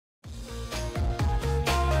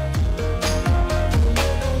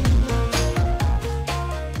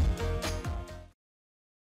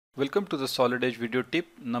Welcome to the Solid Edge video tip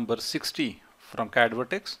number 60 from CAD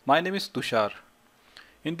Vertex. My name is Tushar.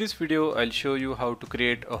 In this video I'll show you how to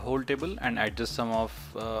create a whole table and adjust some of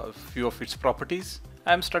few of its properties.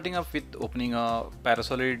 I'm starting off with opening a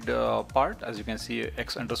Parasolid part. As you can see,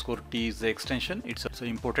 x_t is the extension. It's an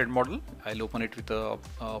imported model. I'll open it with a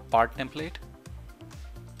part template.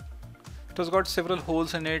 It has got several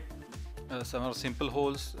holes in it. Some are simple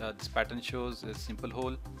holes. This pattern shows a simple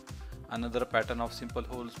hole. Another pattern of simple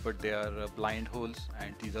holes, but they are blind holes,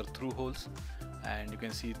 and these are through holes. And you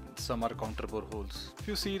can see some are counterbore holes. If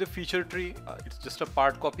you see the feature tree, it's just a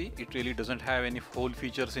part copy. It really doesn't have any hole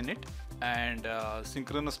features in it. And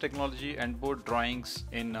Synchronous technology and board drawings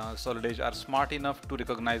in Solid Edge are smart enough to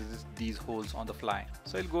recognize these holes on the fly.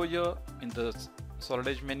 So I'll go here in the Solid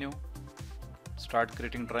Edge menu, start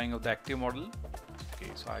creating drawing of the active model.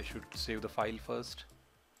 Okay, so I should save the file first.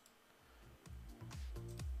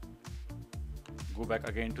 Go back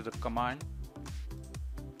again to the command.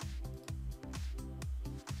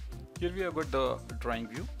 Here we have got the drawing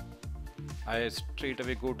view. I straight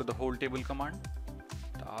away go to the whole table command.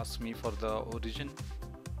 It asks me for the origin,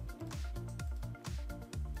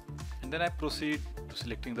 and then I proceed to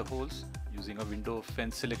selecting the holes using a window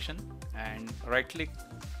fence selection, and right click,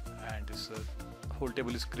 and this whole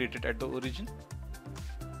table is created at the origin.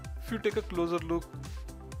 If you take a closer look,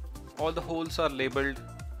 all the holes are labeled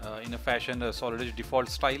in a fashion Solid Edge default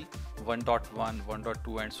style, 1.1,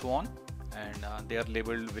 1.2 and so on, and they are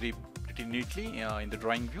labeled pretty neatly in the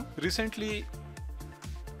drawing view. Recently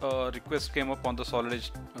a request came up on the Solid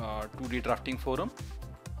Edge 2D drafting forum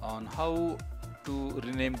on how to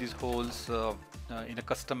rename these holes in a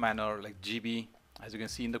custom manner like GB, as you can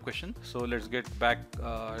see in the question. So let's get back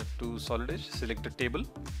to Solid Edge, select the table,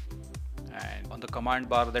 and on the command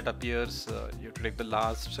bar that appears, you have to take the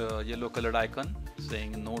last yellow colored icon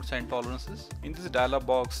saying nodes and tolerances. In this dialog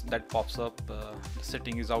box that pops up, the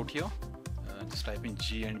setting is out here. Just type in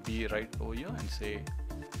G and B right over here and say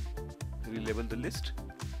relabel the list,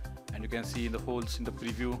 and you can see in the holes in the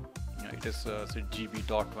preview it is said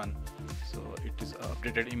GB.1, so it is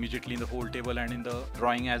updated immediately in the whole table and in the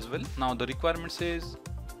drawing as well. Now the requirement says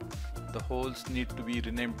the holes need to be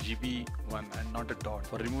renamed GB1 and not a dot.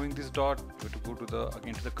 For removing this dot, you have to go to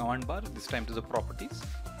again to the command bar, this time to the properties,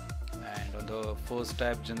 and on the first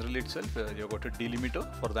tab generally itself you've got a delimiter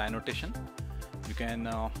for the annotation. You can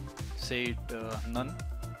say it none,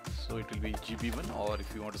 so it will be GB1, or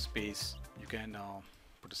if you want a space you can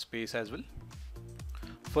put a space as well.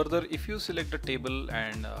 Further, if you select the table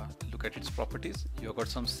and look at its properties, you've got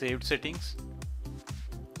some saved settings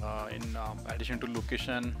in addition to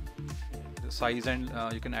location, the size, and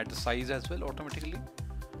you can add the size as well automatically.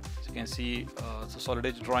 So you can see so Solid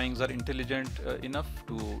Edge drawings are intelligent enough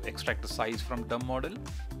to extract the size from dumb model.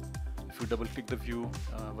 If you double click the view,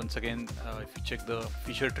 once again if you check the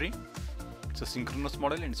feature tree, it's a synchronous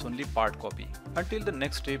model and it's only part copy. Until the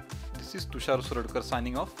next step, this is Tushar Suradkar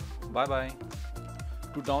signing off. Bye bye.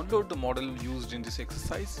 To download the model used in this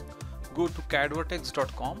exercise, go to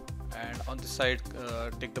cadvertex.com, and on the site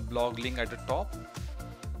take the blog link at the top.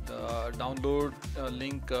 The download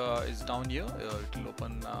link is down here. It will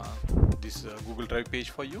open this Google Drive page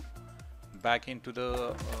for you. Back into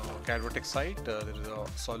the CAD Vertex site, there is a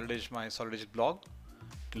Solid Edge, my Solid Edge blog.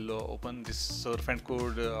 It will open this surf and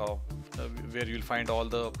code where you will find all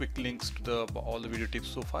the quick links to all the video tips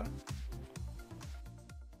so far.